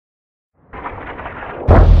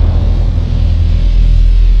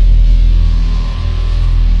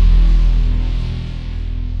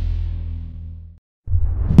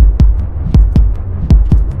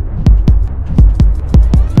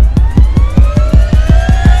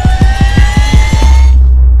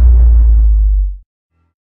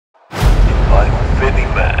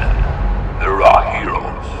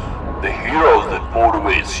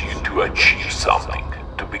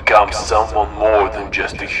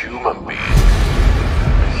human being.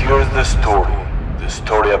 Here's the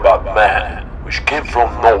story about man which came from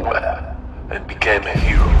nowhere and became a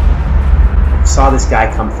hero. I saw this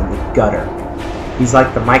guy come from the gutter. He's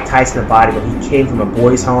like the Mike Tyson of bodybuilding. He came from a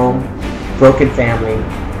boys' home, broken family,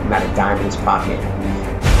 not a dime in his pocket.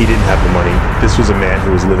 He didn't have the money. This was a man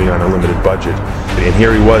who was living on a limited budget. And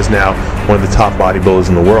here he was now, one of the top bodybuilders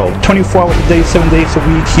in the world. 24 hours a day, 7 days a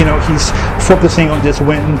week, you know, he's focusing on this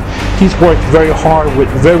win. He's worked very hard with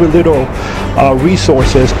very little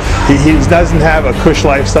resources. He doesn't have a cush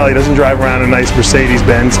lifestyle. He doesn't drive around in a nice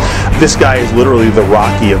Mercedes-Benz. This guy is literally the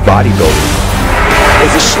Rocky of bodybuilding.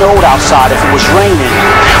 If it snowed outside, if it was raining,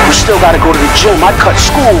 we still got to go to the gym. I cut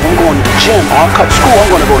school, I'm going to the gym. Or I cut school, I'm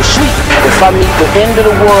going to go to sleep. If I meet the end of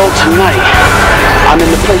the world tonight, I'm in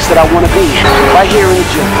the place that I want to be, right here in the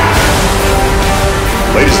gym.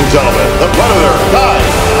 Ladies and gentlemen, the Predator, By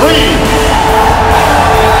Greene.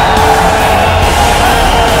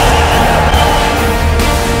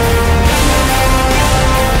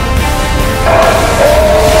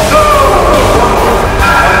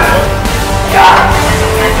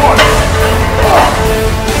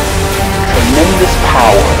 Tremendous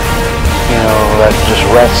power, you know, that just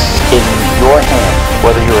rests in your hand,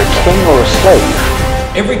 whether you're a king or a slave.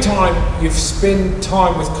 Every time you spend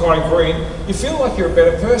time with Greene, you feel like you're a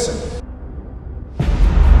better person.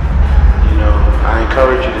 You know, I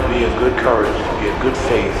encourage you to be of good courage, to be of good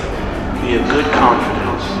faith, be of good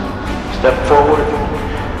confidence. Step forward,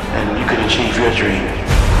 and you can achieve your dream.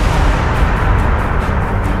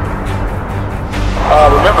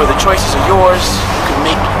 Remember, the choices are yours. You can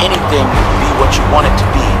make anything be what you want it to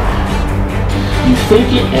be. You think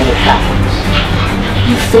it and it happens.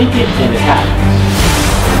 You think it and it happens.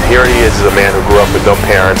 Here he is, a man who grew up with no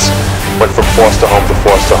parents, went from foster home to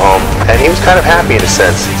foster home, and he was kind of happy in a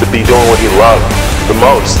sense to be doing what he loved the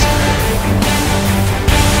most.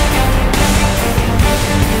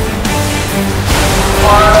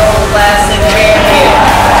 Classic champion,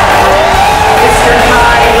 Mr.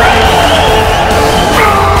 Greene.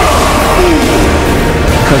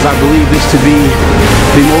 Because I believe this to be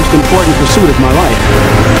the most important pursuit of my life.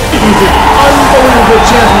 He's an unbelievable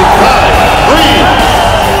champion. By Greene.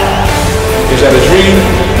 Is that a dream?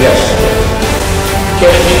 Yes.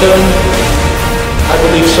 Can it be done? I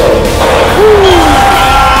believe so.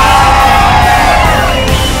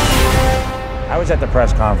 I was at the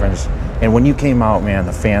press conference, and when you came out, man,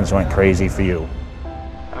 the fans went crazy for you.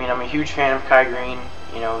 I mean, I'm a huge fan of Greene.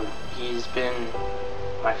 You know, he's been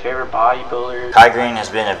my favorite bodybuilder. Greene has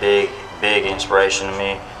been a big inspiration to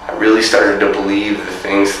me. I really started to believe the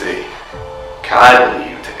things that Kai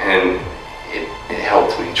believed, and it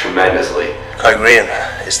helped me tremendously. Greene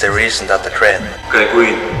is the reason that the trend.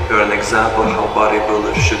 Greene, you're an example of how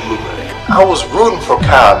bodybuilders should look like. I was rooting for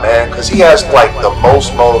Kai, man, because he has like the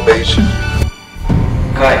most motivation.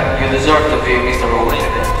 Kai, you deserve to be Mr. Olympic.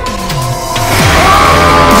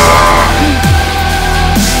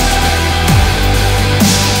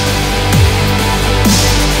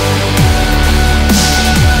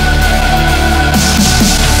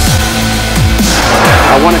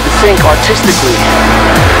 I wanted to think artistically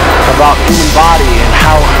about human body and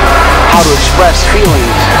how to express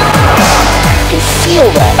feelings. I can feel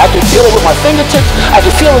that. I can feel it with my fingertips. I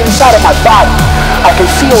can feel it inside of my body. I can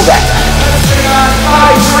feel that.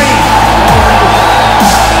 By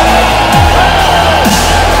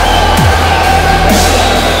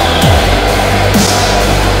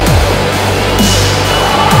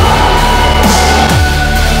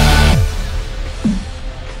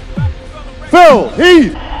Phil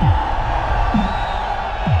Heath.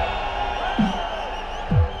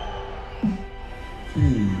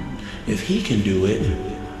 If he can do it,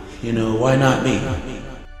 you know, why not me?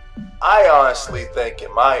 I honestly think,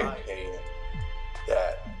 in my opinion,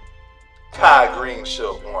 that Kai Greene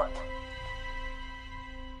should have won.